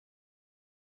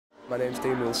My name's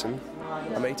Dean Wilson.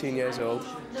 I'm 18 years old.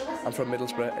 I'm from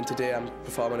Middlesbrough, and today I'm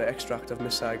performing an extract of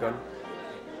Miss Saigon.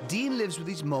 Dean lives with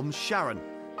his mum, Sharon.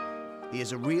 He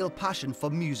has a real passion for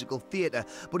musical theatre,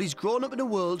 but he's grown up in a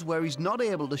world where he's not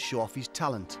able to show off his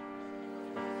talent.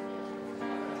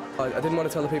 I didn't want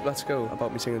to tell the people at school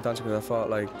about me singing and dancing because I thought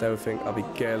like they would think I'll be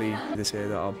girly. They say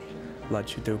that our lad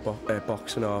should do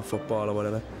boxing or football or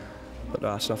whatever. But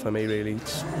that's not for me really,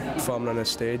 it's performing on a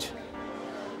stage.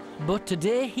 But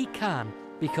today he can,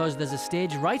 because there's a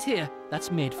stage right here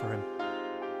that's made for him.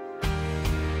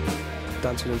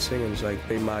 Dancing and singing's like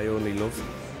been my only love.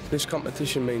 This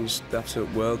competition means the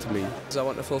absolute world to me. I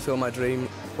want to fulfil my dream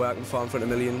where I can perform in front of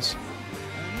millions.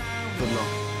 But no,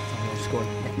 I'm just going.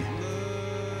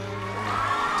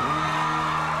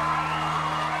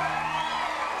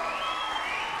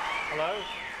 Hello?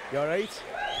 You alright?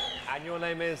 And your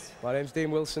name is? My name's Dean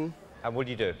Wilson. And what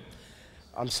do you do?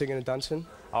 I'm singing and dancing.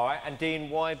 All right, and Dean,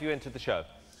 why have you entered the show?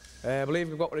 I believe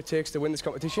we've got what it takes to win this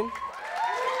competition.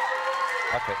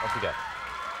 OK, off you go.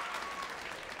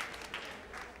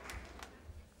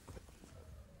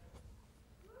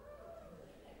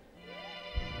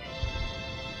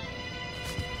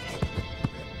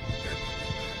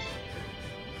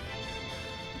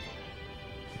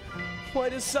 Why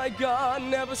does Saigon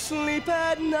never sleep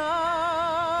at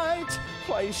night?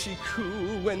 Why is she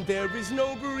cool when there is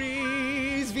no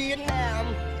breeze? Vietnam,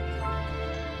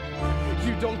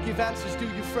 you don't give answers, do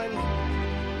you, friend?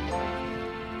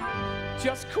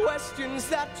 Just questions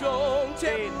that don't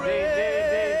ever end.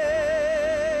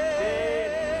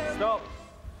 Stop.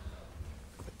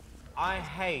 I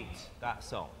hate that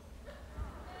song.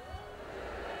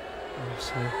 Oh,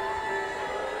 sorry.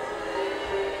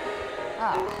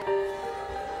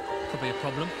 Could be a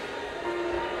problem.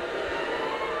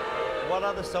 What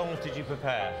other songs did you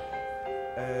prepare?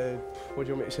 What do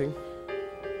you want me to sing?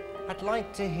 I'd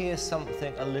like to hear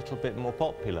something a little bit more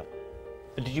popular.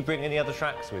 But did you bring any other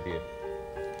tracks with you?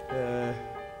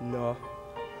 No.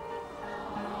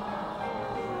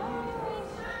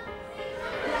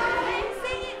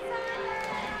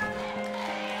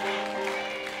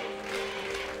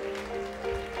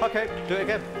 OK, do it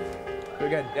again. Do it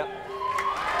again? Yep.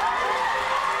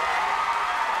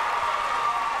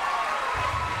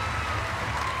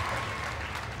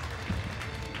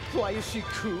 Why is she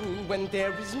cool when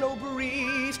there is no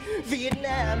breeze?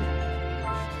 Vietnam,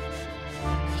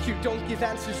 you don't give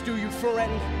answers, do you,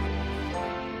 friend?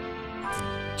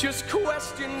 Just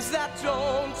questions that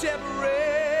don't ever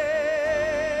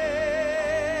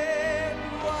end.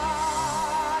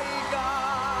 Why,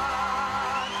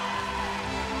 God,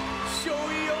 show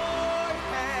your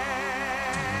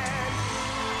hand?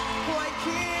 Why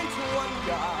can't one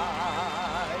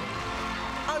guy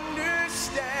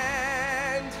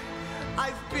understand?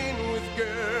 I've been with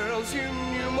girls who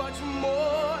knew much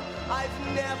more. I've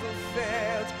never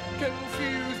felt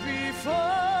confused before.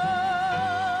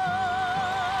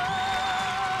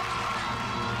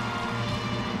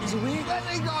 He's a weak. Where's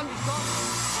he gone? He's gone.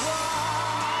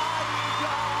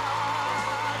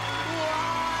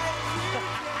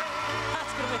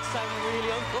 That's going to make it sound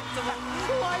really uncomfortable.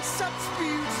 Why such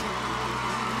beauty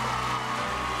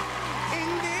in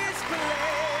this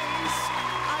place?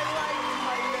 I like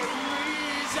my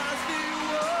memories as they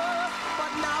were,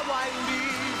 but now I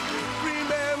live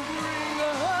remembering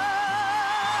her.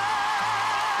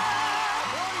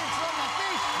 Audience on their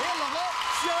feet. They love it.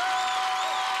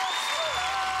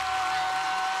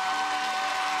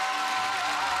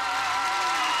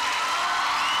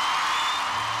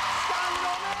 Standing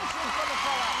ovation for the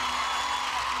fella.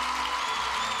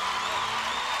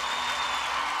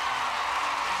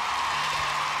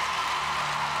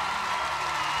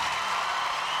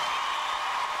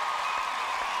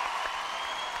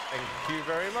 Thank you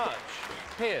very much.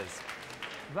 Piers.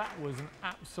 That was an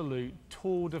absolute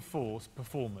tour de force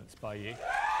performance by you.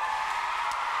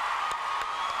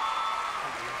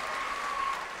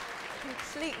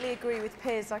 Completely agree with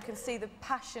Piers. I can see the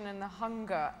passion and the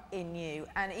hunger in you,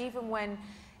 and even when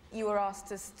you were asked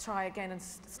to try again and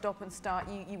stop and start,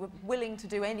 you were willing to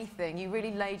do anything. You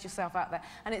really laid yourself out there,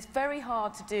 and it's very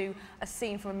hard to do a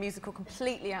scene from a musical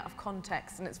completely out of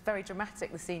context, and it's very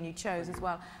dramatic, the scene you chose as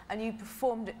well, and you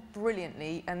performed it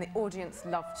brilliantly, and the audience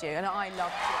loved you, and I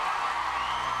loved you.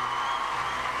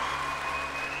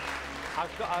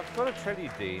 I've got to tell you,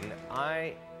 Dean,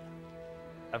 I've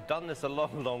done this a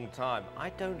long, long time.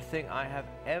 I don't think I have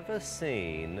ever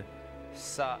seen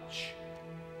such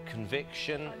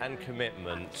conviction and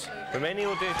commitment from any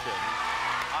audition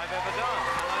I've ever done.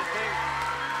 And I think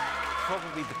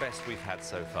probably the best we've had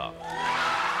so far.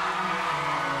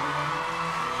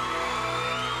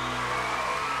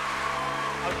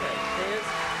 Okay.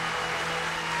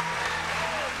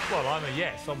 Well, I'm a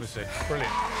yes, obviously.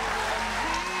 Brilliant.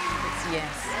 It's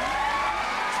yes.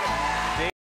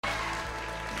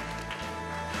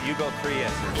 You got 3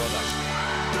 yeses. Well done.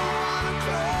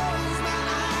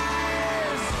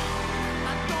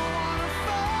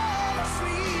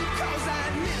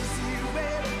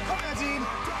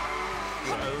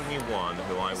 The only one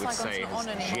who I would say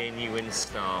has genuine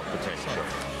star potential.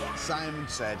 Simon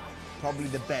said probably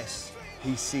the best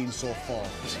he's seen so far.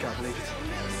 Just can't believe it.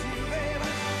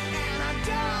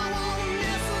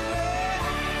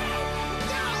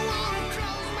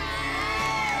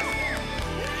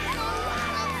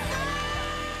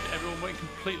 Everyone went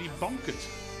completely bonkers.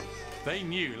 They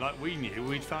knew, like we knew,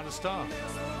 we'd found a star.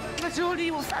 I told you,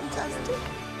 you were fantastic.